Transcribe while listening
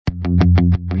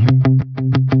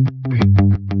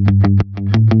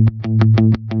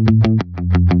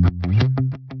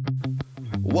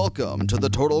Welcome to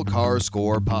the Total Car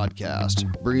Score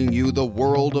podcast, bringing you the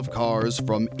world of cars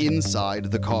from inside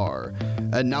the car.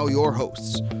 And now your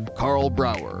hosts, Carl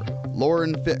Brower,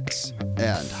 Lauren Fix,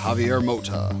 and Javier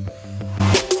Mota.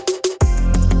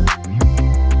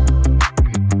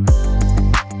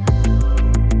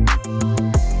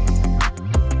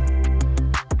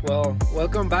 Well,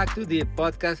 welcome back to the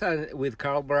podcast with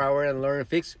Carl Brower and Lauren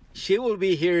Fix. She will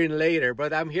be hearing later,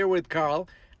 but I'm here with Carl.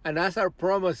 And as our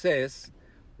promo says,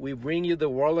 we bring you the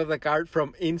world of the car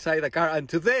from inside the car. And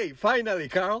today, finally,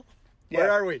 Carl,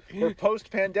 where are we? We're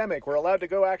post-pandemic. We're allowed to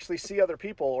go actually see other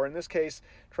people, or in this case,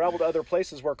 travel to other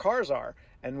places where cars are.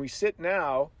 And we sit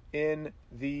now in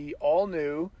the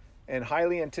all-new and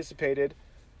highly anticipated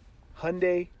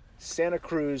Hyundai Santa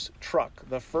Cruz truck,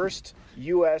 the first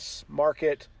U.S.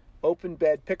 market open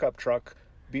bed pickup truck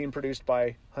being produced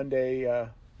by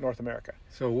Hyundai North America.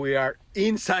 So we are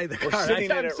inside the car.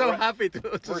 I'm so happy to say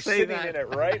that. We're sitting in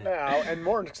it right now, and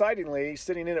more excitingly,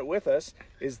 sitting in it with us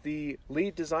is the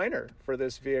lead designer for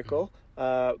this vehicle,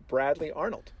 Bradley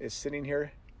Arnold, is sitting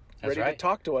here ready to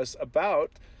talk to us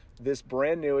about this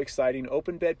brand new, exciting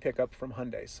open bed pickup from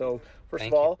Hyundai. So first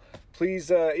of all, please,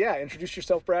 introduce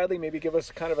yourself, Bradley. Maybe give us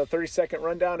kind of a 30-second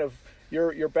rundown of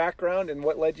your background and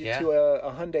what led you to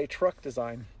a Hyundai truck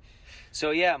design.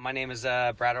 So my name is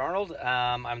Brad Arnold.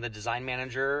 I'm the design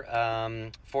manager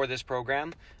for this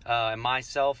program. And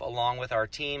myself, along with our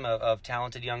team of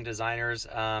talented young designers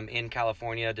in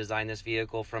California, designed this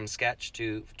vehicle from sketch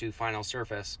to final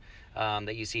surface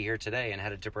that you see here today and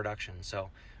headed to production. So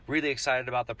really excited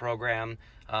about the program.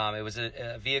 It was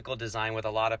a vehicle designed with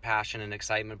a lot of passion and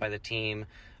excitement by the team.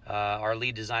 Our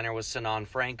lead designer was Sinan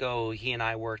Franco. He and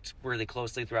I worked really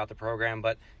closely throughout the program,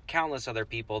 but countless other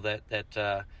people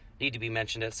that need to be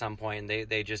mentioned at some point.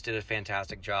 They just did a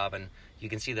fantastic job, and you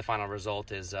can see the final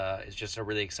result is just a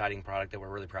really exciting product that we're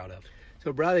really proud of.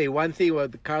 So, Bradley, one thing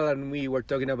what Carl and we were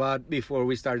talking about before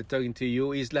we started talking to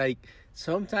you is like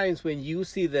sometimes when you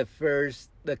see the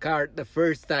car the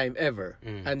first time ever,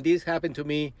 and this happened to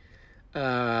me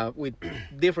with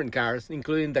different cars,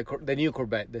 including the new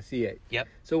Corvette, the C8. Yep.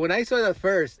 So when I saw that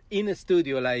first in a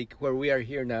studio like where we are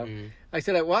here now, I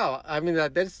said, like, wow, I mean,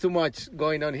 there's too much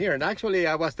going on here. And actually,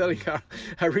 I was telling her,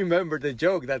 I remember the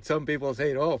joke that some people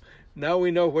say, oh, now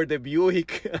we know where the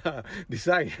Buick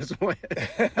designers went.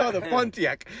 No, the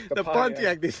Pontiac. the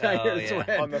Pontiac designers went.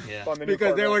 On the new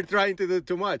because they Corvette. were trying to do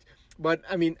too much. But,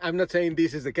 I mean, I'm not saying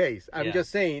this is the case. I'm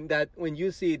just saying that when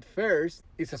you see it first,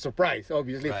 it's a surprise,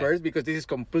 obviously, first, because this is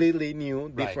completely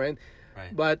new, different.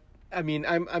 Right. But, I mean,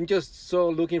 I'm just so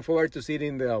looking forward to see it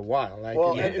in the wild, like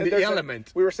in the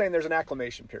element. We were saying there's an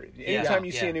acclimation period. Anytime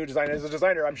you see a new design, as a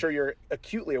designer, I'm sure you're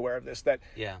acutely aware of this, that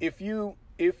if you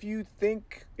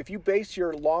base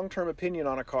your long-term opinion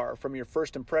on a car from your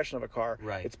first impression of a car,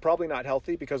 it's probably not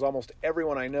healthy, because almost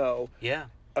everyone I know,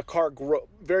 a car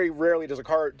very rarely does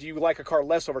do you like a car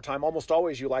less over time? Almost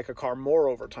always you like a car more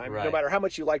over time. No matter how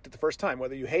much you liked it the first time,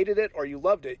 whether you hated it or you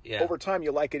loved it, over time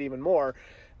you like it even more.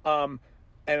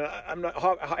 And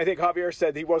I think Javier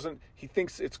said he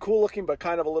thinks it's cool looking, but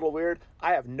kind of a little weird.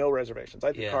 I have no reservations.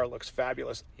 I think the car looks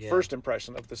fabulous. First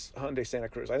impression of this Hyundai Santa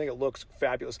Cruz, I think it looks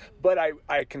fabulous. But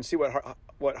I can see what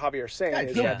Javier's saying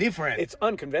is that different. It's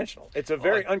unconventional. It's a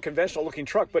very unconventional looking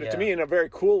truck, but to me in a very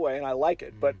cool way, and I like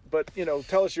it. But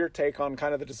tell us your take on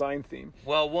kind of the design theme.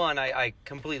 Well, one, I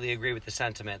completely agree with the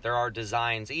sentiment. There are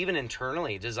designs, even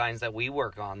internally, designs that we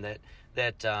work on that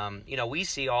we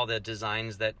see all the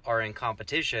designs that are in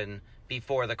competition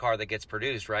before the car that gets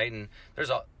produced, right? And there's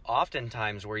often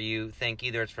times where you think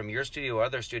either it's from your studio or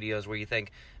other studios where you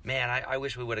think, man, I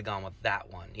wish we would have gone with that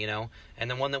one,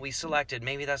 And the one that we selected,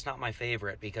 maybe that's not my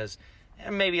favorite, because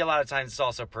maybe a lot of times it's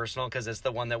also personal because it's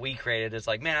the one that we created. It's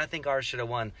like, man, I think ours should have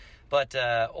won. But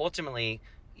ultimately,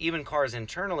 even cars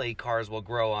internally, cars will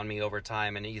grow on me over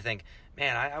time, and you think,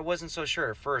 man, I wasn't so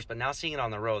sure at first, but now seeing it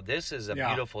on the road, this is a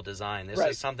beautiful design. This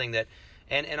is something that,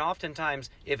 and oftentimes,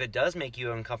 if it does make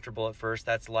you uncomfortable at first,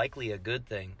 that's likely a good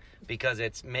thing, because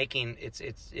it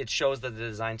shows that the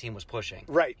design team was pushing.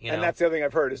 Right, and that's the other thing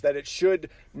I've heard, is that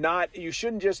you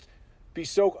shouldn't just be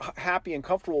so happy and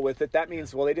comfortable with it. That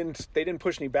means, well, they didn't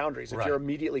push any boundaries if you're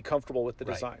immediately comfortable with the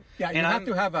design. Yeah, you have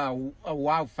to have a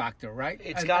wow factor, right?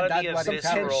 It's got to be a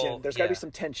visceral tension. There's got to be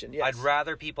some tension. Yes. I'd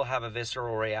rather people have a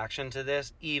visceral reaction to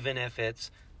this, even if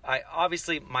it's.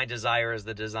 Obviously, my desire as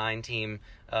the design team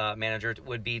manager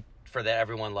would be for that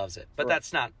everyone loves it, but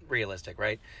that's not realistic,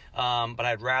 right? But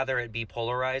I'd rather it be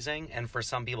polarizing and for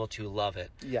some people to love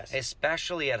it. Yes.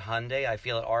 Especially at Hyundai, I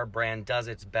feel that our brand does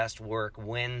its best work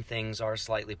when things are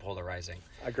slightly polarizing.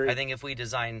 Agreed. I think if we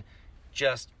design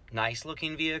just nice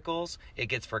looking vehicles, it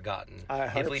gets forgotten.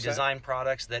 100%. If we design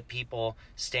products that people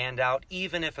stand out,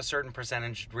 even if a certain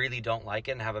percentage really don't like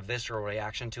it and have a visceral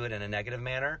reaction to it in a negative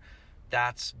manner,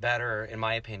 that's better, in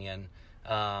my opinion,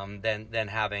 than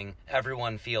having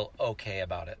everyone feel okay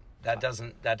about it. That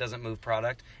doesn't move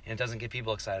product, and it doesn't get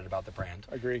people excited about the brand.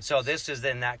 Agreed. So this is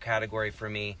in that category for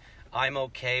me. I'm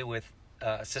okay with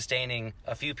sustaining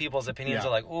a few people's opinions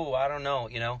of like, oh, I don't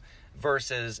know,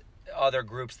 versus other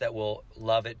groups that will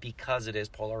love it because it is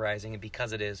polarizing and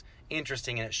because it is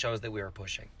interesting and it shows that we are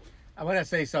pushing. I want to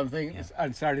say something,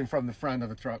 and starting from the front of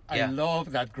the truck. I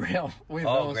love that grill with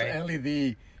those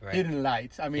LED hidden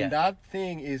lights. I mean, that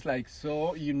thing is like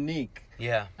so unique.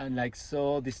 Yeah. And like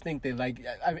so distinctive. Like,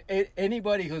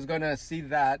 anybody who's going to see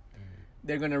that,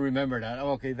 they're going to remember that.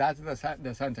 Okay, that's the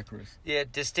Santa Cruz. Yeah,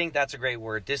 distinct, that's a great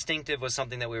word. Distinctive was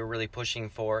something that we were really pushing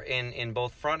for in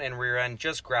both front and rear end,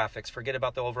 just graphics. Forget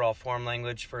about the overall form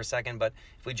language for a second, but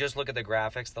if we just look at the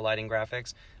graphics, the lighting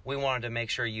graphics, we wanted to make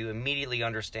sure you immediately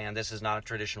understand this is not a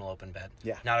traditional open bed,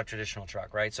 not a traditional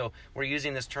truck, right? So we're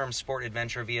using this term sport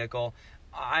adventure vehicle.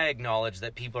 I acknowledge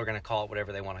that people are going to call it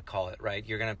whatever they want to call it, right?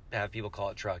 You're going to have people call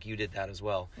it truck. You did that as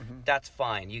well. That's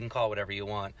fine. You can call it whatever you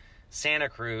want. Santa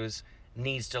Cruz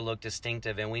needs to look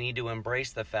distinctive, and we need to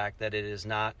embrace the fact that it is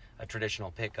not a traditional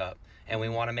pickup. And we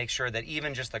want to make sure that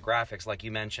even just the graphics, like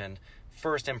you mentioned,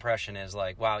 first impression is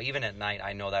like, wow, even at night,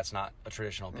 I know that's not a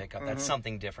traditional pickup. That's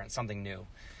something different, something new.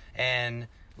 And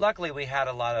luckily, we had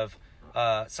a lot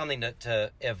of something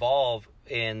to evolve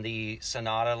in the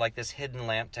Sonata, like this hidden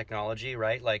lamp technology,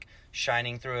 right? Like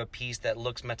shining through a piece that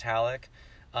looks metallic.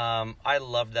 I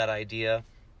loved that idea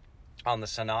on the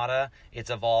Sonata. It's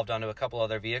evolved onto a couple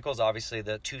other vehicles, obviously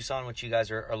the Tucson, which you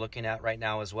guys are looking at right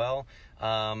now as well.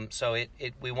 So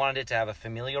we wanted it to have a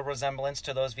familial resemblance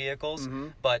to those vehicles,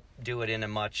 but do it in a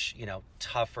much,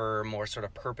 tougher, more sort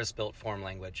of purpose-built form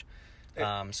language.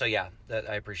 I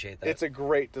appreciate that. It's a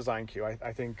great design cue.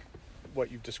 I think what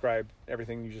you've described,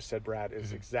 everything you just said, Brad,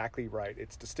 is exactly right.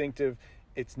 It's distinctive.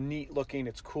 It's neat looking.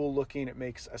 It's cool looking. It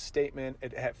makes a statement.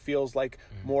 It feels like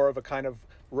more of a kind of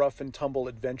rough and tumble,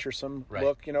 adventuresome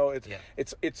look.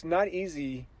 It's not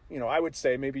easy. I would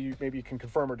say maybe you can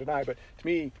confirm or deny, but to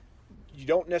me, you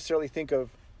don't necessarily think of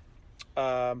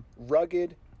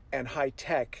rugged and high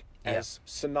tech as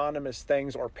synonymous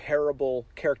things or parable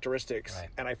characteristics. Right.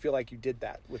 And I feel like you did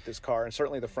that with this car, and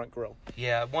certainly the front grille.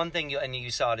 Yeah, one thing, and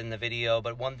you saw it in the video,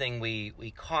 but one thing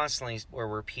we constantly were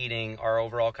repeating, our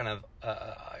overall kind of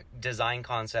design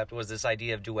concept was this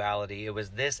idea of duality. It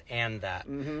was this and that.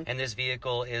 And this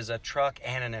vehicle is a truck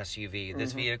and an SUV.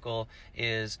 This vehicle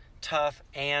is tough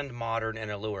and modern and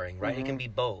alluring, right? It can be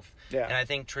both. Yeah. And I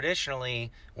think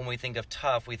traditionally, when we think of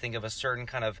tough, we think of a certain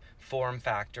kind of form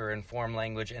factor and form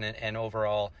language and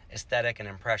overall aesthetic and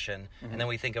impression. And then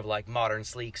we think of like modern,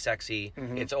 sleek, sexy.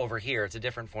 It's over here. It's a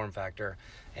different form factor.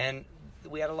 And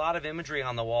we had a lot of imagery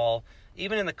on the wall,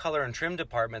 even in the color and trim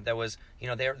department that was,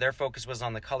 their focus was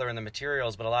on the color and the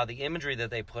materials, but a lot of the imagery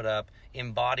that they put up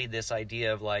embodied this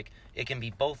idea of like, it can be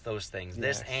both those things,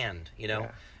 this and,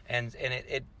 and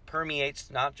it permeates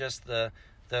not just the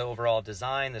overall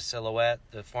design, the silhouette,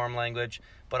 the form language,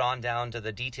 but on down to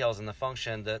the details and the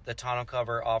function. The tonneau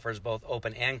cover offers both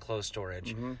open and closed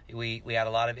storage. We had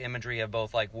a lot of imagery of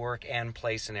both like work and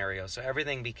play scenarios. So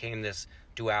everything became this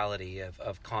duality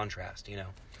of contrast,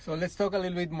 So let's talk a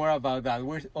little bit more about that.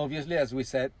 We're obviously, as we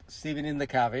said, sitting in the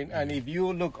cabin, and if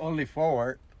you look only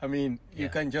forward, I mean, you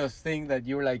can just think that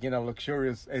you're like in a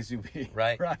luxurious SUV.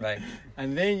 Right.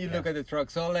 And then you look at the truck,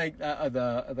 so like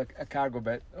the cargo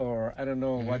bed, or I don't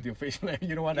know what the official name,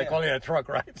 you don't want to call it a truck,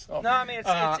 right? So, no, I mean,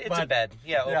 it's a bed.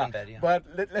 Yeah, open bed, But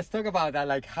let's talk about that,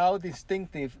 like how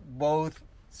distinctive both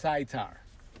sides are.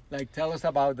 Like, tell us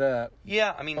about the...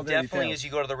 Yeah, I mean, definitely as you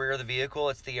go to the rear of the vehicle,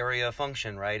 it's the area of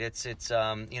function, right? It's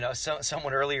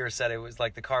someone earlier said it was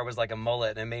like the car was like a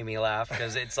mullet, and it made me laugh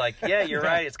because it's like, yeah, you're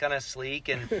right. It's kind of sleek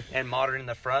and modern in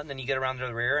the front, and then you get around to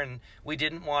the rear, and we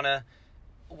didn't want to...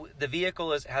 The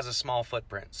vehicle has a small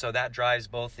footprint, so that drives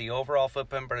both the overall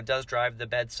footprint, but it does drive the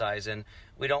bed size, and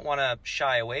we don't want to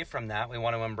shy away from that. We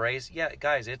want to embrace,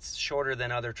 guys, it's shorter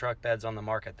than other truck beds on the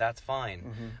market. That's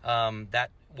fine.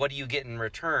 What do you get in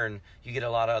return? You get a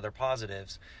lot of other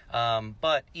positives.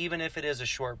 But even if it is a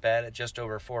short bed at just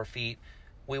over 4 feet,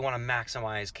 we want to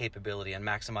maximize capability and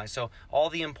maximize. So all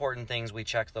the important things, we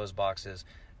check those boxes.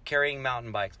 carrying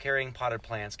mountain bikes, carrying potted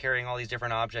plants, carrying all these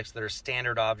different objects that are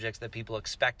standard objects that people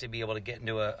expect to be able to get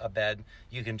into a bed.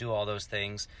 You can do all those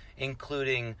things,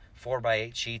 including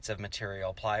 4x8 sheets of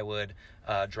material, plywood,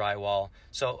 drywall.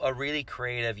 So a really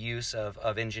creative use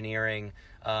of engineering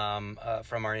from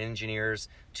our engineers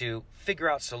to figure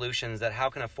out solutions that how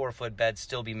can a 4-foot bed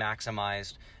still be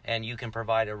maximized, and you can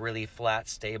provide a really flat,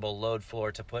 stable load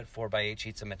floor to put 4x8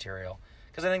 sheets of material.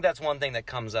 Because I think that's one thing that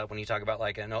comes up when you talk about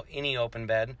like any open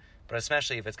bed, but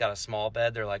especially if it's got a small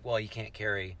bed, they're like, well, you can't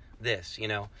carry this,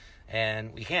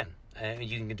 and we can. And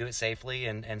you can do it safely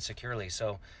and securely.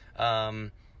 So,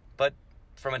 but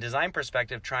from a design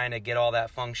perspective, trying to get all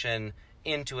that function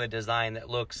into a design that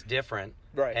looks different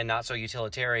and not so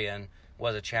utilitarian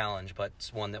was a challenge, but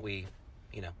it's one that we,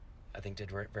 I think did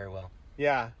very well.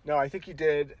 Yeah, no, I think you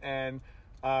did. And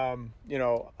I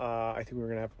think we're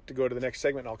going to have to go to the next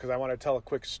segment now because I want to tell a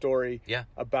quick story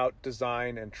about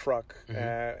design and truck,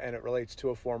 and it relates to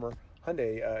a former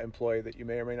Hyundai employee that you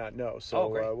may or may not know. So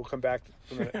we'll come back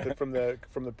from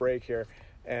the break here,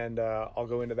 and I'll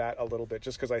go into that a little bit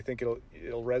just because I think it'll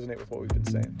resonate with what we've been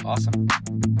saying. Awesome.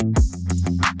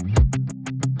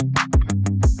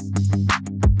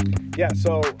 Yeah,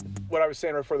 so what I was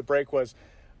saying right before the break was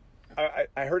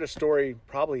I heard a story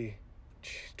probably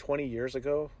 20 years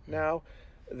ago now,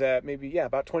 that maybe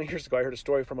about 20 years ago I heard a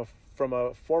story from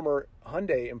a former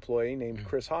Hyundai employee named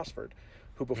Chris Hosford,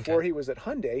 who before he was at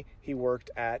Hyundai, he worked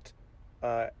at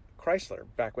Chrysler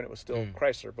back when it was still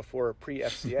Chrysler, before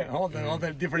pre-FCA. all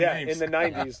the different names. In the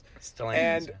 90s.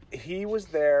 And he was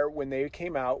there when they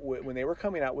came out, when they were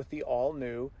coming out with the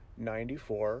all-new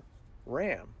 94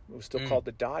 Ram. It was still called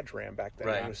the Dodge Ram back then.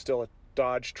 It was still a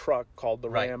Dodge truck called the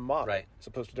Ram model, as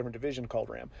opposed to a different division called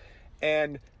Ram.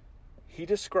 And he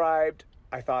described,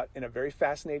 I thought, in a very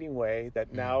fascinating way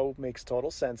that now makes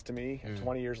total sense to me,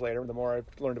 20 years later, the more I've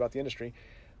learned about the industry,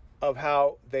 of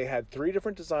how they had 3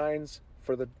 different designs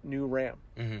for the new Ram.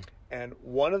 And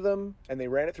one of them, and they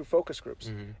ran it through focus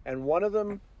groups, and one of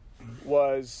them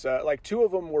was, 2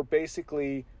 of them were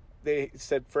basically, they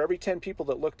said for every 10 people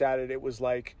that looked at it, it was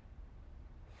like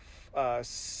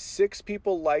 6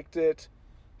 people liked it,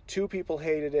 2 people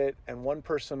hated it, and 1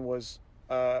 person was...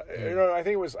 I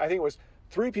think it was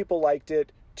 3 people liked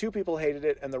it, 2 people hated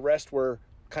it, and the rest were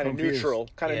kind of neutral.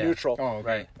 Oh,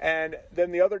 right. And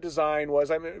then the other design was,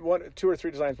 2 or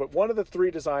 3 designs, but one of the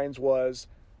 3 designs was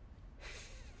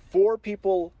 4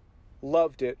 people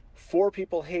loved it, 4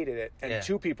 people hated it, and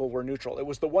 2 people were neutral. It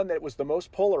was the one that was the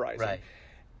most polarizing. Right.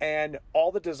 And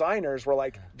all the designers were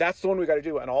like, that's the one we got to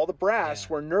do. And all the brass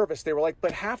were nervous. They were like,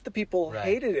 but half the people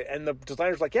hated it. And the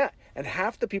designers were like, and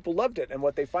half the people loved it. And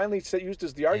what they finally used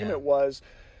as the argument was,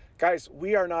 guys,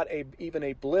 we are not even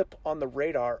a blip on the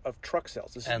radar of truck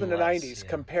sales. This is in the 90s.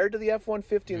 Compared to the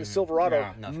F-150 and the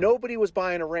Silverado, nobody was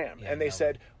buying a Ram. And they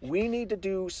said, we need to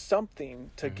do something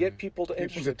to get people to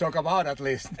to talk about, at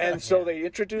least. And so they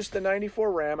introduced the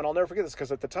 94 Ram, and I'll never forget this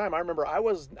because at the time I remember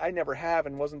I never have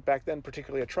and wasn't back then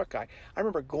particularly a truck guy. I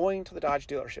remember going to the Dodge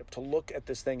dealership to look at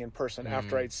this thing in person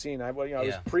after I'd seen. I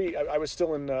was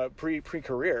still in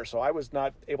pre-career, so I was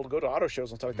not able to go to auto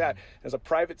shows and stuff like that. As a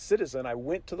private citizen, I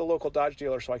went to the local Dodge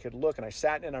dealer so I could look, and I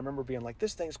sat in and I remember being like,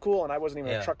 this thing's cool, and I wasn't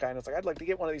even a truck guy, and it's like, I'd like to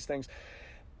get one of these things.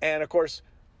 And of course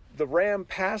the Ram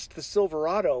passed the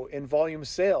Silverado in volume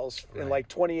sales in like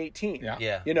 2018.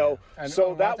 And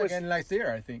so that was again last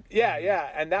year, I think.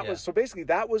 And that was, so basically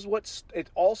that was what it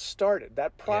all started.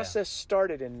 That process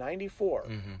started in 94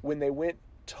 when they went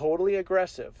totally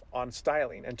aggressive on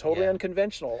styling and totally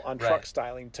unconventional on truck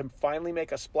styling to finally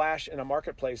make a splash in a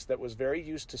marketplace that was very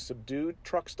used to subdued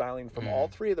truck styling from all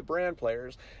 3 of the brand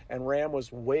players, and Ram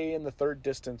was way in the third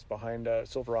distance behind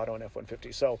Silverado and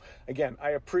F-150. So again,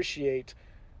 I appreciate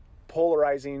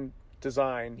polarizing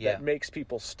design that makes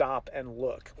people stop and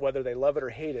look. Whether they love it or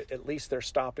hate it, at least they're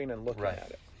stopping and looking at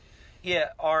it.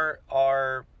 Yeah,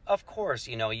 of course,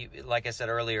 like I said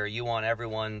earlier, you want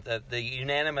everyone, the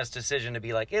unanimous decision to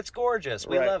be like, it's gorgeous,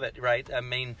 we love it, right? I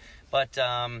mean, but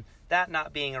that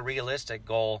not being a realistic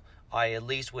goal, I at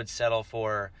least would settle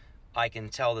for, I can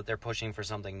tell that they're pushing for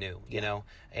something new, you know?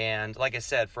 And like I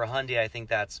said, for Hyundai, I think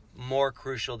that's more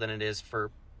crucial than it is for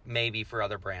maybe for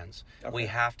other brands. Okay. We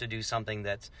have to do something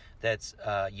that's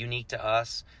unique to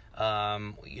us.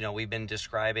 We've been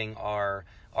describing our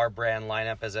brand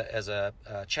lineup as a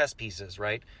chess pieces,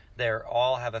 right? They're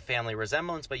all have a family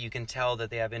resemblance, but you can tell that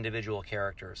they have individual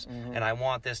characters. And I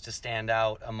want this to stand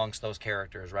out amongst those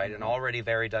characters, right? An already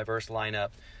very diverse lineup.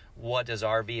 What does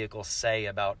our vehicle say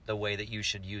about the way that you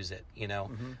should use it,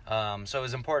 So it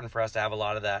was important for us to have a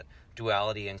lot of that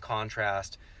duality and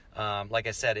contrast. Like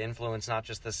I said, influence not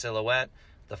just the silhouette,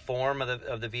 the form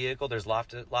of the vehicle. There's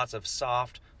lots of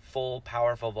soft, full,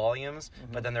 powerful volumes,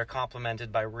 but then they're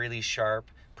complemented by really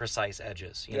sharp, precise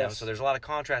edges, you know, so there's a lot of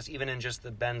contrast even in just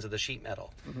the bends of the sheet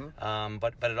metal.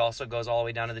 But it also goes all the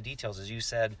way down to the details. As you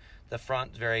said, the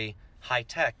front very high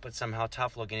tech, but somehow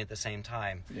tough looking at the same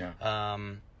time.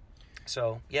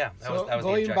 So that was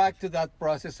going back to that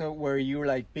process of where you're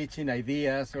like pitching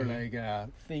ideas or like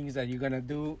things that you're gonna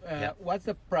do. What's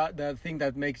the thing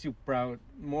that makes you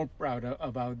more proud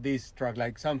about this truck?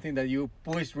 Like something that you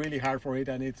pushed really hard for it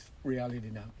and it's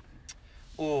reality now.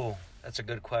 Oh, that's a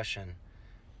good question.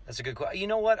 You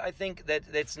know what? I think that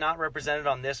it's not represented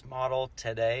on this model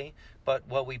today, but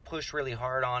what we push really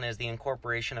hard on is the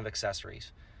incorporation of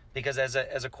accessories. Because as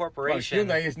a corporation,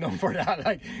 Hyundai is known for that.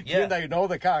 Like Hyundai, in all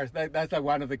the cars, that's like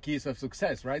one of the keys of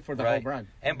success, right, for the whole brand.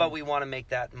 But we want to make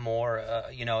that more.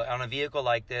 You know, on a vehicle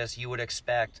like this, you would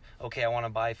expect, okay, I want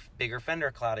to buy bigger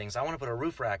fender cloudings. I want to put a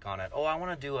roof rack on it. Oh, I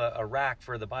want to do a rack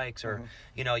for the bikes, or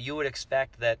you know, you would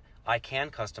expect that I can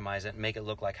customize it and make it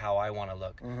look like how I want to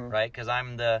look, right? Because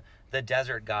I'm the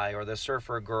desert guy or the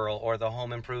surfer girl or the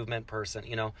home improvement person,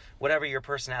 you know, whatever your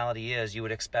personality is, you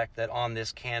would expect that on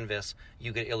this canvas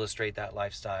you could illustrate that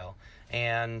lifestyle.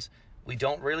 And we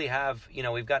don't really have, you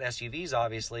know, we've got SUVs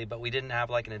obviously, but we didn't have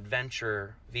like an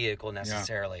adventure vehicle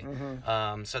necessarily.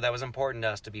 So that was important to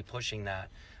us to be pushing that.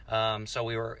 So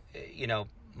we were, you know,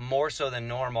 more so than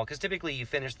normal, because typically you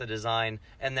finish the design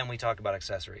and then we talk about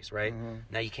accessories, right?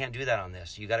 Now you can't do that on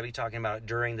this. You got to be talking about it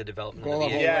during the development of the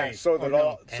vehicle. So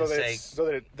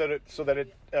that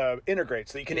it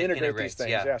integrates, so you can integrate these things.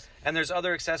 Yes. And there's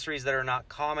other accessories that are not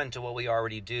common to what we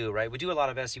already do, right? We do a lot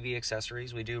of SUV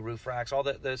accessories. We do roof racks, all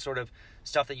the sort of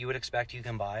stuff that you would expect you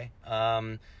can buy.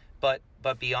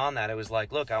 But beyond that, it was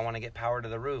like, look, I want to get power to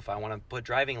the roof. I want to put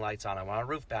driving lights on. I want a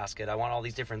roof basket. I want all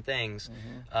these different things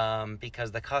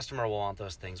because the customer will want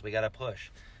those things. We got to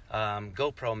push.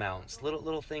 GoPro mounts,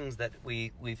 little things that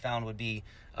we found would be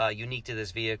unique to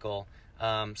this vehicle.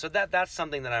 So that's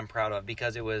something that I'm proud of,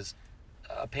 because it was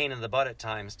a pain in the butt at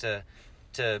times to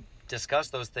discuss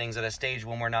those things at a stage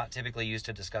when we're not typically used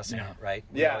to discussing it, right?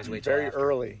 We always wait till very after.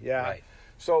 early. Yeah. Right.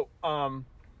 So,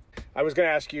 I was going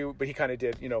to ask you, but he kind of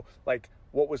did, you know, like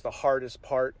what was the hardest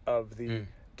part of the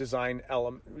design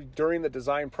element during the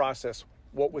design process?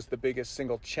 What was the biggest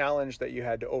single challenge that you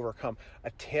had to overcome?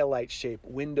 A taillight shape,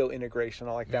 window integration,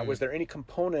 all like that. Was there any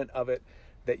component of it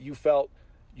that you felt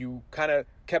you kind of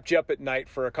kept you up at night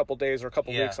for a couple days or a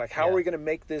couple weeks? Like, how are we going to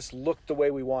make this look the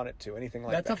way we want it to? Anything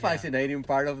like that? That's a fascinating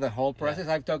part of the whole process.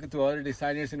 I've talked to other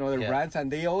designers in other brands, and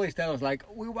they always tell us, like,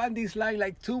 we want this line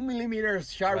like 2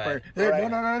 millimeters sharper.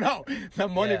 No. The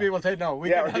money people say no.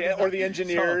 Or the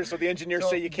engineers, or the engineers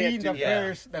say you can't do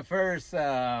that. The first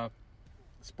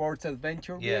sports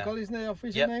adventure vehicle is the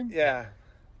official name? Yeah.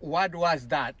 What was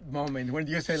that moment when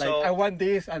you say, like, I want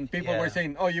this, and people were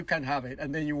saying, oh, you can have it,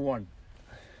 and then you won?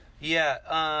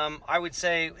 I would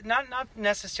say not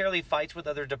necessarily fights with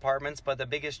other departments, but the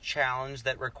biggest challenge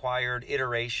that required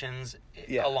iterations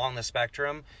along the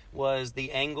spectrum was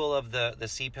the angle of the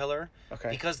C-pillar.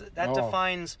 Okay. Because that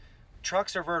defines,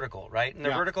 trucks are vertical, right? And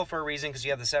they're vertical for a reason, because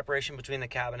you have the separation between the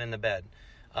cabin and the bed.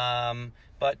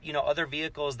 But, you know, other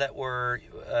vehicles that were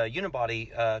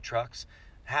unibody trucks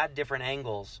had different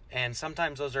angles, and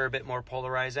sometimes those are a bit more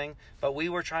polarizing, but we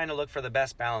were trying to look for the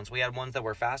best balance. We had ones that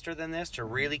were faster than this to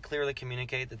really clearly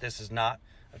communicate that this is not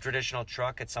a traditional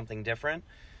truck, it's something different.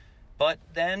 But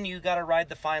then you got to ride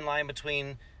the fine line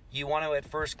between, you want to at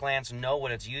first glance know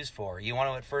what it's used for. You want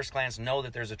to at first glance know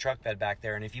that there's a truck bed back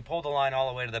there, and if you pull the line all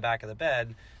the way to the back of the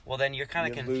bed, well, then you're kind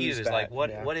of confused. Like, what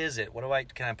is it?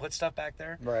 Can I put stuff back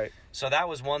there? Right. So that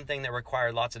was one thing that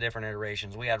required lots of different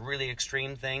iterations. We had really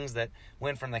extreme things that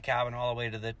went from the cabin all the way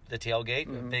to the tailgate,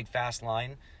 a big fast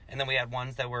line. And then we had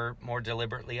ones that were more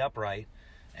deliberately upright.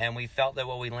 And we felt that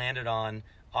what we landed on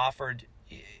offered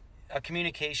a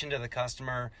communication to the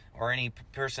customer or any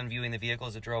person viewing the vehicle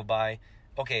as it drove by.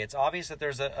 Okay, it's obvious that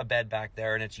there's a bed back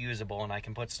there and it's usable and I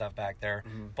can put stuff back there,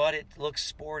 but it looks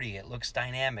sporty, it looks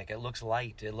dynamic, it looks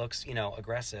light, it looks, you know,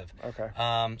 aggressive. Okay.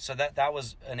 So that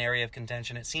was an area of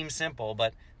contention. It seems simple,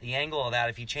 but the angle of that,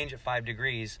 if you change it 5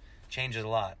 degrees, changes a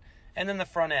lot. And then the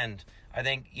front end, I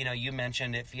think, you know, you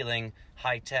mentioned it feeling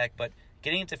high tech, but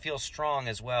getting it to feel strong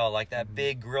as well, like that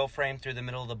big grill frame through the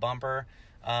middle of the bumper.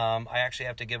 I actually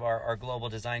have to give our global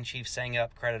design chief Sang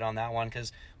Up credit on that one,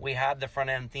 because we had the front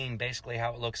end theme basically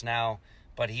how it looks now,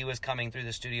 but he was coming through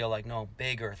the studio like, no,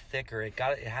 bigger, thicker. It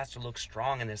has to look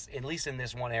strong in this, at least in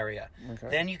this one area. Okay.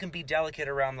 Then you can be delicate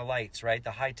around the lights, right? The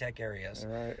high tech areas.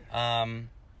 Right.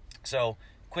 So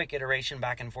quick iteration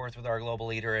back and forth with our global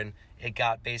leader, and it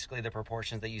got basically the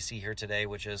proportions that you see here today,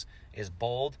 which is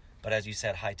bold, but as you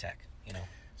said, high tech.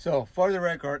 So for the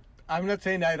record, I'm not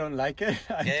saying I don't like it.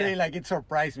 I'm saying like it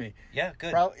surprised me. Yeah,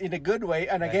 good. In a good way.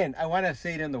 And again, I want to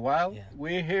say it in the wild. Yeah.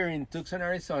 We're here in Tucson,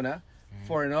 Arizona,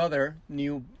 for another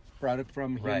new product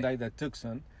from Hyundai, the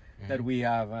Tucson, that we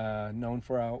have known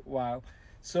for a while.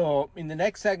 So in the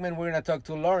next segment, we're going to talk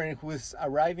to Lauren, who is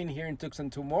arriving here in Tucson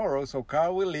tomorrow. So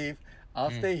Carl will leave.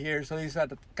 I'll stay here. So this is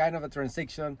kind of a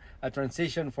transition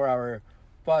for our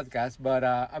podcast. But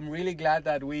I'm really glad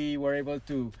that we were able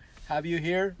to have you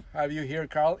here,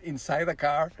 Carl, inside the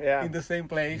car, in the same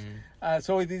place.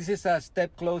 So this is a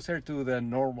step closer to the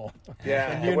normal.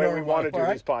 Yeah, the way we want to do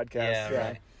these podcasts. Yeah.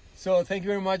 Right. So thank you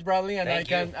very much, Bradley. And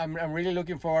Thank you. I'm really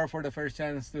looking forward for the first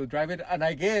chance to drive it. And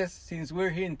I guess since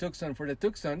we're here in Tucson for the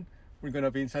Tucson, we're going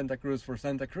to be in Santa Cruz for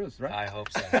Santa Cruz, right? I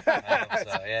hope so.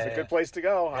 Yeah, it's a good place to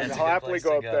go. I'll happily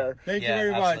go up there. Thank you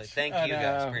very much. Thank you,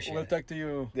 guys. Appreciate it. We'll talk to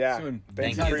you soon.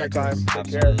 Thank you for your time.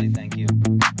 Absolutely. Thank you.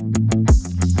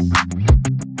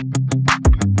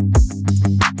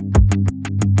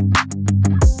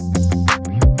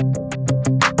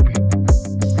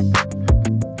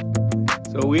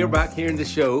 So we're back here in the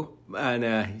show,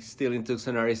 and still in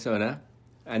Tucson, Arizona.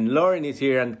 And Lauren is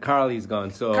here, and Carl is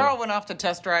gone. So Carl went off to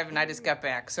test drive, and I just got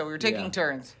back. So we were taking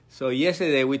turns. So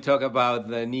yesterday we talked about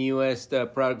the newest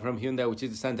product from Hyundai, which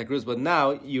is the Santa Cruz. But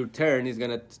now your turn is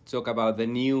going to talk about the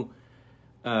new...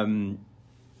 the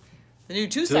new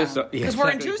Tucson. Because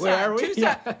we're in Tucson. Where are we?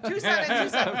 Tucson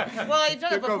and Tucson. Well, they've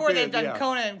done it before. They've done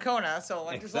Kona and Kona. So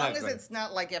as long as it's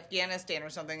not like Afghanistan or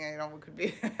something, it could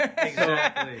be.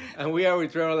 Exactly. And we are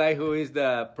with Trevor Lai, who is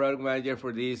the product manager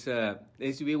for this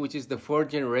SUV, which is the 4th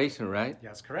generation, right?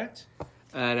 That's correct.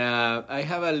 And I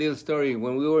have a little story.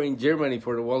 When we were in Germany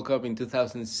for the World Cup in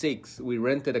 2006, we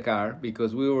rented a car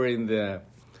because we were in the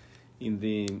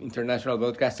International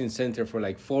Broadcasting Center for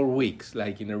like 4 weeks,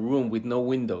 like in a room with no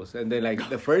windows. And then like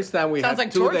the first time we had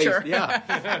like 2 torture. days.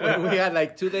 Yeah. When we had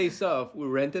like 2 days off, we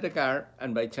rented a car,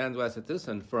 and by chance was a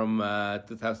Tucson from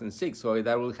 2006. So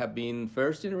that would have been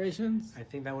 1st generation? I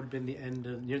think that would have been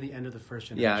near the end of the 1st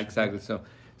generation. Yeah, exactly.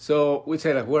 So we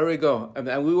said, like, where do we go?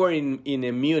 And we were in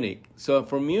Munich. So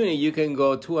from Munich, you can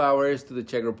go 2 hours to the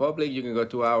Czech Republic. You can go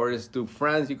 2 hours to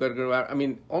France. You can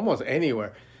go, almost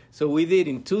anywhere. So we did,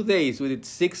 in 2 days, we did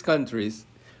 6 countries,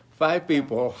 5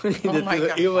 people.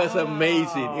 It was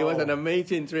amazing. It was an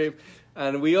amazing trip.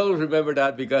 And we all remember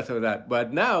that because of that.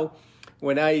 But now,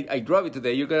 when I drove it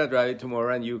today, you're going to drive it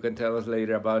tomorrow, and you can tell us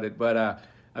later about it. But,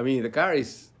 the car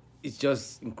is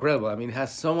just incredible. It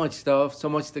has so much stuff, so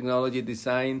much technology,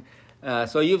 design.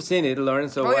 So you've seen it, Lauren.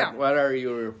 So what are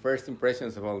your first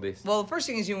impressions of all this? Well, the first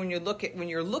thing is when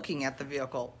you're looking at the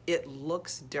vehicle, it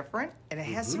looks different, and it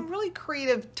has some really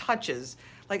creative touches.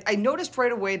 Like I noticed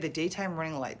right away the daytime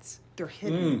running lights. They're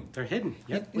hidden. They're hidden.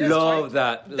 Yep. Love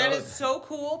that. That is so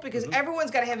cool because everyone's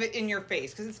got to have it in your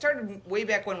face. Because it started way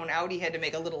back when Audi had to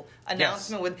make a little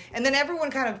announcement with, and then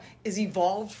everyone kind of is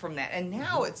evolved from that, and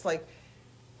now it's like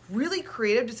really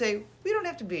creative to say, we don't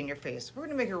have to be in your face. We're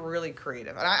going to make it really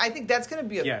creative. And I think that's going to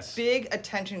be a big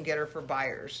attention getter for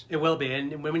buyers. It will be.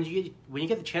 And when you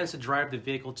get the chance to drive the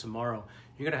vehicle tomorrow,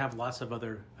 you're going to have lots of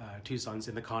other Tucsons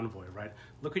in the convoy, right?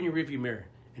 Look in your rearview mirror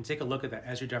and take a look at that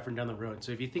as you're driving down the road.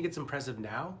 So if you think it's impressive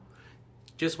now,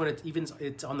 just when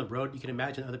it's on the road, you can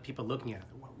imagine other people looking at it.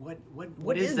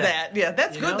 What is that? Yeah,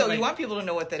 that's good though. You want people to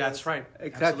know what that is. That's right.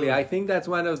 Exactly. Absolutely. I think that's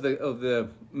one of the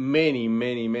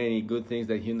many good things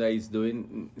that Hyundai is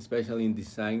doing, especially in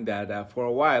design. That for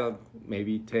a while,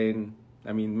 maybe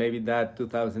that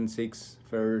 2006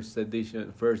 first generation.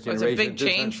 It's a big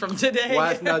change from today.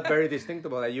 Was not very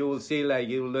distinctive. Like you will see, like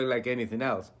it will look like anything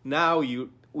else. Now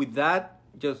with that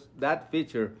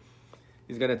feature,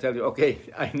 is going to tell you, okay,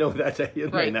 I know that's a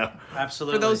Hyundai now.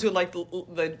 Absolutely. For those who like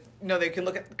they can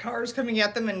look at the cars coming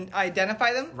at them and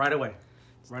identify them. Right away.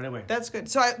 That's good.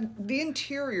 So the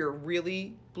interior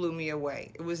really blew me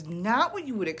away. It was not what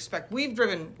you would expect. We've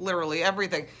driven literally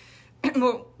everything.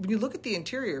 When you look at the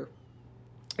interior,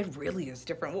 it really is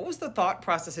different. What was the thought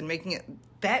process in making it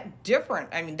that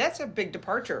different? That's a big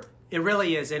departure. It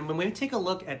really is. And when we take a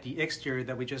look at the exterior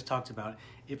that we just talked about,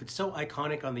 if it's so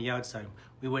iconic on the outside,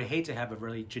 we would hate to have it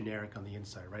really generic on the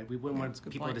inside, right? We wouldn't want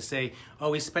people to say,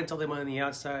 oh, we spent all the money on the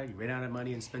outside, you ran out of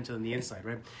money and spent it on the inside,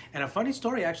 right? And a funny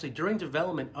story, actually, during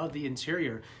development of the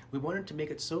interior, we wanted to make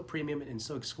it so premium and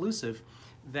so exclusive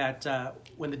that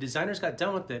when the designers got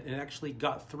done with it and actually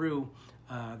got through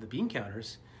the bean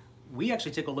counters, we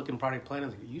actually took a look in product plan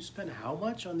and was like, you spent how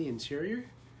much on the interior?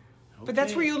 Okay. But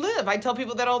that's where you live. I tell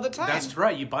people that all the time. That's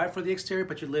right. You buy for the exterior,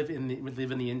 but you live in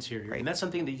the interior. Right. And that's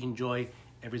something that you can enjoy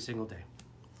every single day.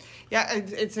 Yeah,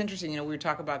 it's interesting. We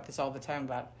talk about this all the time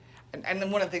and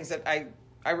then one of the things that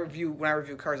I review when I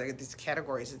review cars, I get these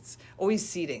categories. It's always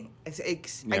seating. I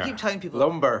keep telling people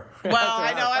lumbar. Well,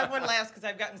 I know I wouldn't last because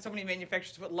I've gotten so many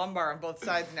manufacturers to put lumbar on both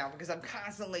sides now because I'm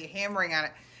constantly hammering on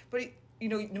it. But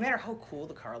no matter how cool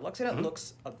the car looks, and it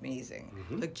looks amazing.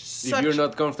 Like if you're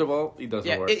not comfortable, it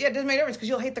doesn't work. It doesn't make a difference because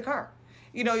you'll hate the car.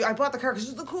 I bought the car because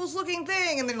it's the coolest looking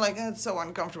thing, and then you're like, it's so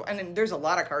uncomfortable. And then there's a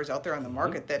lot of cars out there on the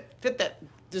market that fit that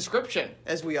description,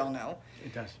 as we all know.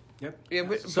 It does. Yep. Yeah,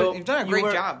 but you've done a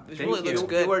great job. It really looks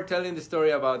good. You were telling the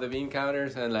story about the bean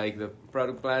counters and like the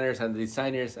product planners and the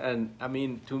designers, and I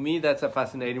mean, to me, that's a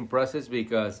fascinating process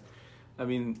because, I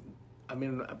mean, I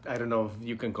don't know if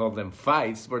you can call them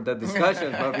fights, but the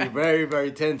discussions will be very,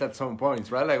 very tense at some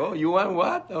points, right? Like, oh, you want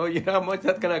what? Oh, you know how much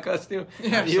that's gonna cost you?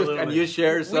 Yeah, and you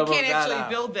share some of that. We can't actually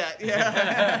build that. Yeah.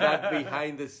 That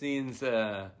behind the scenes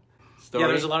story. Yeah,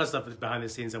 there's a lot of stuff behind the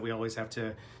scenes that we always have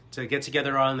to get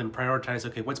together on and prioritize.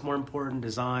 Okay, what's more important?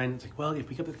 Design. It's like, well, if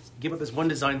we give up this one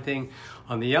design thing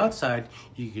on the outside,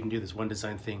 you can do this one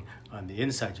design thing on the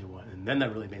inside you want, and then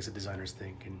that really makes the designers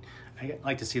think. And I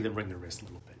like to see them bring their wrist a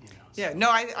little bit. Yeah,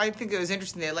 no, I think it was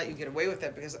interesting they let you get away with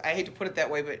that because I hate to put it that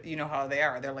way, but you know how they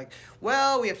are. They're like,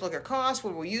 well, we have to look at costs.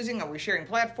 What are we using? Are we sharing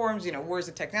platforms? Where's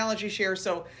the technology share?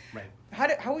 So right.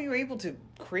 How were you able to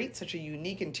create such a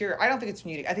unique interior? I don't think it's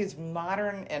unique. I think it's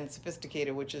modern and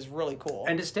sophisticated, which is really cool.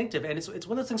 And distinctive. And it's one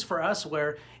of those things for us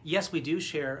where, yes, we do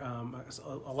share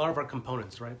a lot of our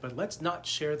components, right? But let's not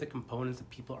share the components that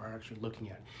people are actually looking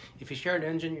at. If you share an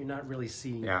engine, you're not really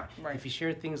seeing it. Right. If you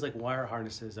share things like wire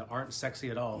harnesses that aren't sexy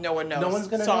at all, no one knows. No one's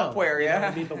going to know. Software, yeah. You know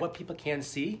what I mean? But what people can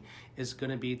see is going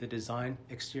to be the design,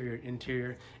 exterior,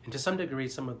 interior, and to some degree,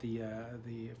 some of the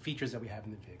features that we have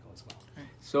in the vehicle as well.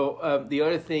 So the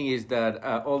other thing is that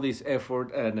all this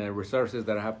effort and resources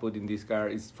that I have put in this car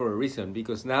is for a reason,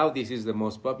 because now this is the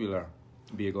most popular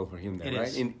vehicle for Hyundai, it right?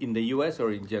 Is. In the U.S.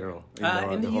 or in general?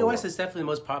 In the U.S., it's definitely the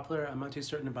most popular. I'm not too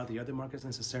certain about the other markets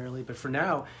necessarily, but for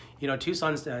now,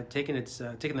 Tucson's taken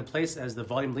the place as the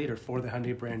volume leader for the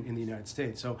Hyundai brand in the United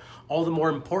States. So all the more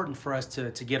important for us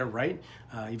to get it right.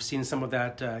 You've seen some of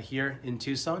that here in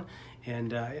Tucson.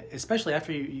 And especially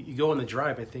after you go on the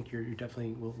drive, I think you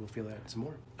definitely will feel that some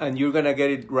more. And you're going to get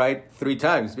it right 3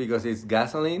 times because it's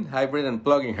gasoline, hybrid, and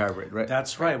plug-in hybrid, right?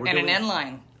 That's right. And an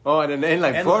N-line. Oh, and an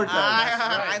N-line 4 times.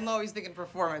 Right. I'm always thinking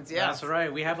performance, yeah. That's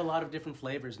right. We have a lot of different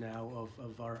flavors now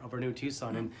of our new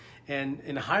Tucson. And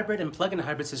in hybrid and plug-in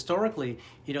hybrids, historically,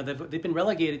 they've been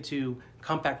relegated to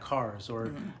compact cars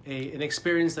or an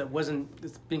experience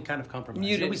it's been kind of compromised.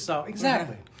 Muted. We saw,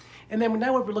 exactly. And then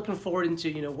now we're looking forward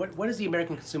into, what does the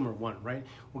American consumer want, right?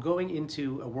 We're going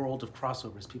into a world of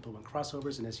crossovers. People want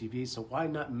crossovers and SUVs, so why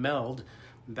not meld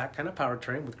that kind of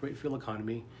powertrain with great fuel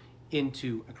economy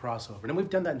into a crossover? And we've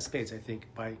done that in spades, I think,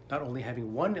 by not only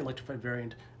having one electrified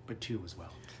variant, but 2 as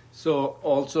well. So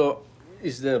also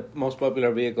is the most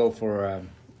popular vehicle for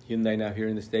Hyundai now here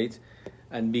in the States.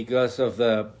 And because of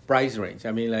the price range,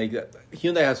 I mean, like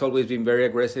Hyundai has always been very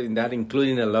aggressive in that,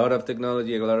 including a lot of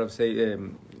technology, a lot of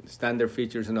standard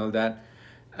features and all that,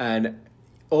 and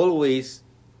always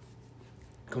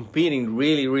competing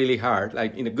really, really hard,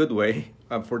 like in a good way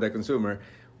for the consumer,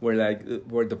 where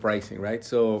the pricing, right?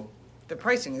 So the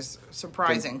pricing is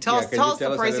surprising. Tell us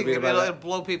the pricing, it'll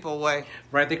blow people away.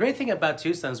 Right. The great thing about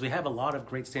Tucson is we have a lot of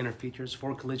great standard features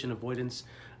for collision avoidance.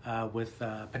 With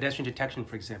pedestrian detection,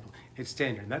 for example, it's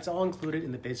standard. And that's all included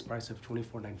in the base price of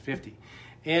 $24,950.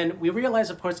 And we realize,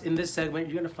 of course, in this segment,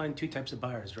 you're going to find 2 types of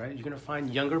buyers, right? You're going to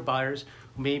find younger buyers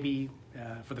who maybe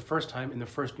for the first time in their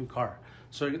first new car.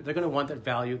 So they're going to want that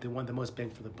value. They want the most bang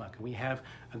for the buck. And we have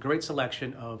a great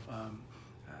selection of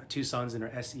Tucsons in our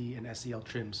SE and SEL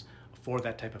trims for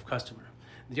that type of customer.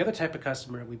 The other type of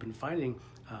customer we've been finding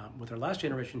with our last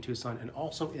generation Tucson and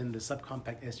also in the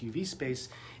subcompact SUV space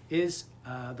is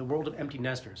the world of empty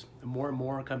nesters. More and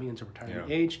more are coming into retirement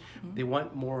age. Mm-hmm. They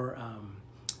want more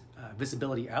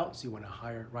visibility out, so you want a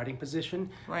higher riding position.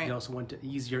 Right. You also want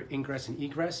easier ingress and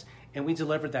egress, and we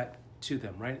deliver that to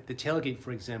them, right? The tailgate,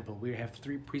 for example, we have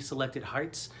 3 pre-selected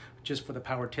heights just for the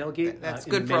power tailgate. That's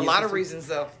good for a lot of reasons,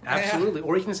 though. Absolutely.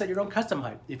 Or you can set your own custom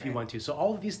height if you want to. So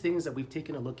all of these things that we've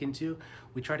taken a look into,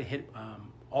 we try to hit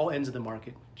all ends of the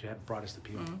market to have broadest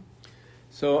appeal. Mm-hmm.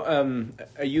 So,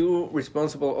 are you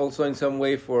responsible also in some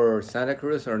way for Santa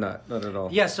Cruz or not? Not at all?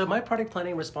 Yeah, so my product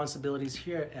planning responsibilities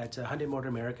here at Hyundai Motor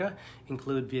America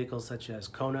include vehicles such as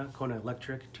Kona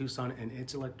Electric, Tucson and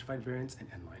its electrified variants, and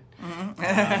N-Line.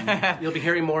 You'll be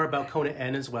hearing more about Kona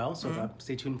N as well, so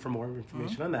stay tuned for more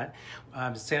information on that.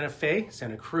 Santa Fe,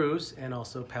 Santa Cruz, and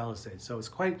also Palisade. So it's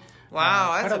quite,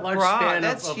 that's quite a large span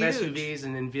of huge. SUVs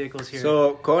and vehicles here.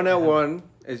 So, Kona won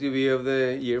SUV of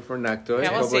the year for NACTO a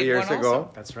couple of years ago.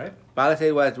 That's right.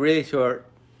 Palisade was really short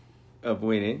of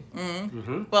winning.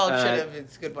 Well, it should have.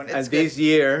 It's a good one. It's and good. this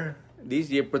year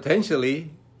potentially,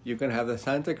 you can have the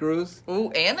Santa Cruz. Ooh,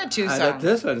 and a Tucson. And a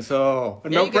Tucson, so Yeah,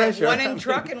 no you got pressure. one in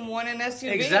truck and one in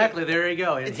SUV. Exactly, there you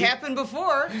go. It's happened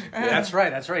before. That's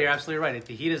right. You're absolutely right.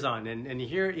 The heat is on. And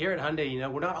here at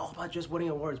Hyundai, we're not all about just winning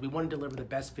awards. We want to deliver the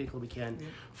best vehicle we can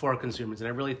for our consumers. And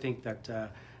I really think that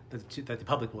the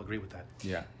public will agree with that.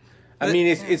 Yeah. I mean,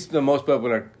 it's the most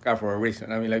popular car for a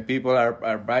reason. I mean, like, people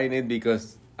are buying it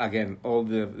because, again, all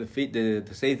the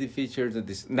safety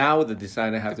features, now the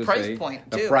design, I have to say.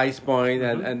 The price point,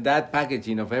 and that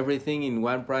packaging of everything in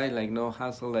one price, like no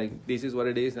hassle, like this is what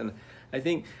it is. And I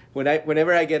think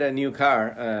whenever I get a new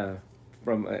car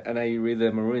and I read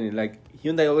the maroon, like,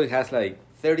 Hyundai always has like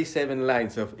 37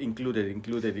 lines of included.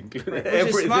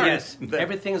 Everything. Yes,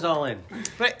 everything's all in.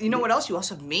 But you know what else? You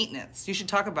also have maintenance. You should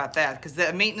talk about that, because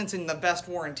the maintenance and the best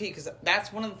warranty, because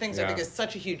that's one of the things I think is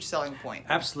such a huge selling point.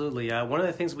 Absolutely. One of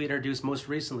the things we introduced most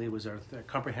recently was our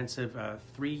comprehensive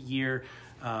 3-year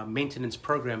maintenance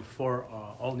program for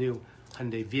all new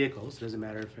Hyundai vehicles. It doesn't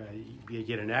matter if you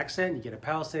get an Accent, you get a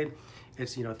Palisade,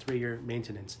 it's 3-year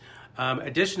maintenance.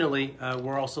 Additionally,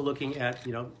 we're also looking at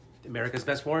America's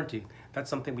best warranty. That's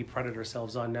something we prided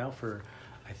ourselves on now for,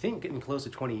 I think, getting close to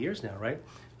 20 years now, right?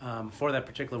 For that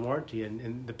particular warranty.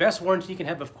 And the best warranty you can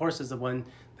have, of course, is the one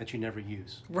that you never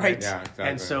use. Right. Yeah, exactly.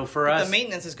 And so for us... the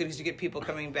maintenance is good because you get people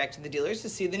coming back to the dealers to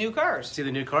see the new cars. See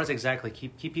the new cars, exactly.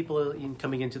 Keep people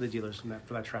coming into the dealers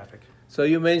for that traffic. So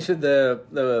you mentioned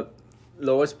the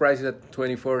lowest price is at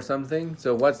 24 something.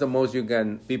 So what's the most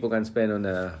people can spend on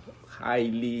a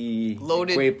highly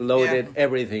loaded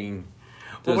everything?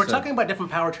 Well, we're talking about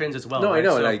different powertrains as well. No, right?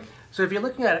 I know. So if you're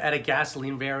looking at a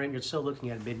gasoline variant, you're still looking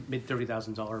at mid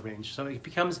 $30,000 range. So it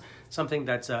becomes something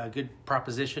that's a good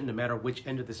proposition, no matter which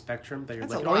end of the spectrum that you're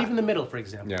looking, or even the middle, for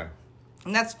example. Yeah,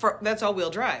 and that's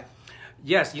all-wheel drive.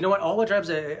 Yes, you know what? All-wheel drive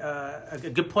is a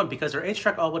good point, because our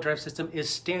H-Track all-wheel drive system is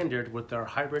standard with our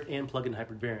hybrid and plug-in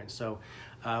hybrid variants. So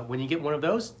when you get one of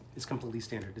those, it's completely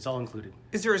standard. It's all included.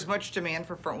 Is there as much demand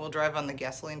for front-wheel drive on the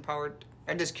gasoline-powered?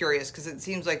 I'm just curious, because it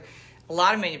seems like a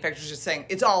lot of manufacturers are saying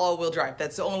it's all-wheel drive.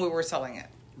 That's the only way we're selling it.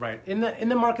 Right. In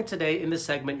the market today, in this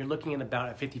segment, you're looking at about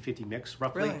a 50-50 mix,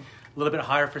 roughly. Really? A little bit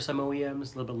higher for some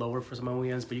OEMs, a little bit lower for some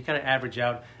OEMs, but you kind of average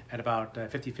out at about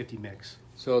 50-50 mix.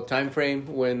 So time frame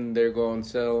when they're going to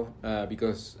sell,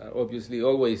 because obviously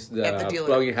always the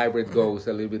plug-in hybrid goes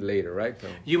a little bit later, right? So.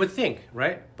 You would think,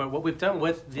 right? But what we've done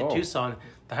with the Tucson,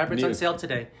 the hybrid's on sale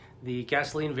today. The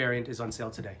gasoline variant is on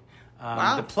sale today.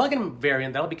 The plug-in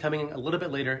variant, that'll be coming a little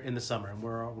bit later in the summer, and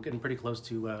we're getting pretty close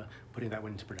to putting that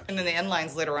one into production. And then the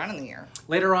N-Line's later on in the year.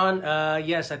 Later on,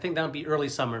 yes, I think that'll be early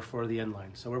summer for the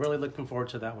N-Line. So we're really looking forward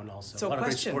to that one also. So a lot of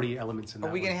great sporty elements in that.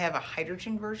 Are we going to have a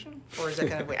hydrogen version? Or is that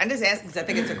going to wait? I'm just asking because I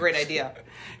think it's a great idea.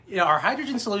 Yeah, our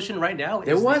hydrogen solution right now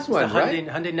is the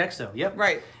Hyundai Nexo. Yep.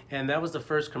 Right. And that was the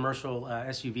first commercial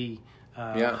SUV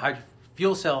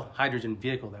fuel cell hydrogen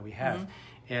vehicle that we have. Mm-hmm.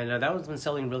 And that one's been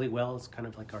selling really well. It's kind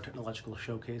of like our technological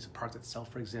showcase. It parks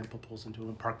itself, for example, pulls into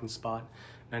a parking spot,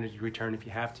 90-degree turn if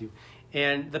you have to.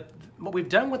 And what we've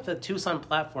done with the Tucson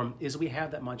platform is we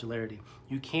have that modularity.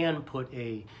 You can put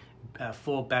a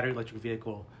full battery electric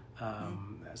vehicle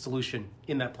solution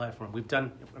in that platform. We've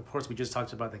done, of course, we just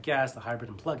talked about the gas, the hybrid,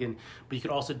 and plug-in, but you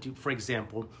could also do, for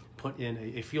example, put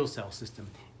in a fuel cell system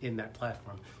in that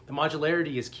platform. The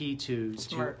modularity is key to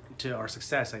our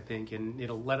success, I think, and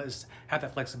it'll let us have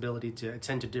that flexibility to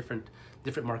attend to different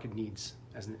market needs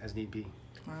as need be.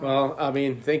 Wow. Well, I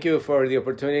mean, thank you for the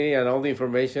opportunity and all the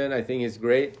information. I think it's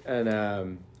great, and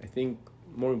I think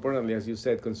more importantly, as you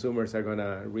said, consumers are going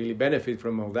to really benefit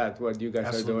from all that, what you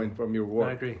guys are doing from your work.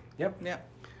 I agree. Yep. Yeah.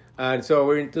 And so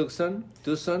we're in Tucson.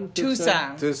 And Don't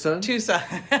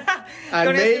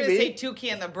maybe say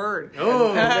Toucan the bird.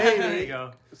 Oh, maybe. There you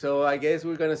go. So I guess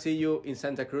we're going to see you in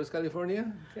Santa Cruz,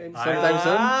 California sometime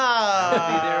soon. I'll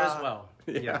be there as well.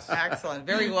 Yes. Excellent.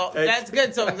 Very well. That's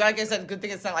good. So, like I said, good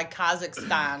thing it's not like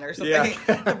Kazakhstan or something.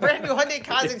 Yeah. The brand new Hyundai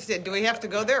Kazakhstan. Do we have to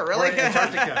go there? Really? Or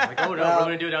Antarctica. Like, oh no, we're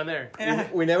going to do it down there.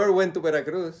 We never went to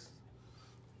Veracruz.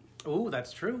 Oh,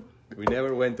 that's true. We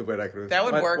never went to Veracruz. That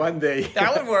would work. One day.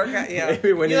 That would work. Yeah.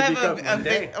 Maybe when you it have becomes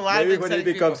maybe when it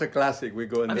becomes a classic, we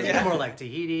go and I'm do thinking that. more like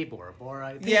Tahiti, Bora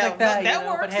Bora. Yeah, like that, that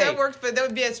works. But hey, that works, but that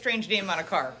would be a strange name on a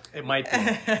car. It might be.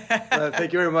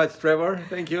 Thank you very much, Trevor.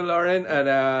 Thank you, Lauren,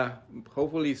 and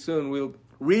hopefully soon we'll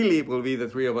be the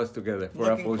three of us together for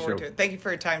Looking a full forward show. to it. Thank you for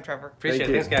your time, Trevor. Appreciate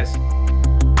Thank it. Thanks, you. guys.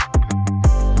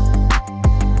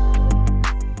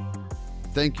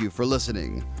 Thank you for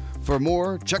listening. For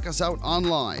more, check us out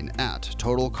online at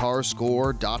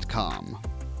TotalCarScore.com.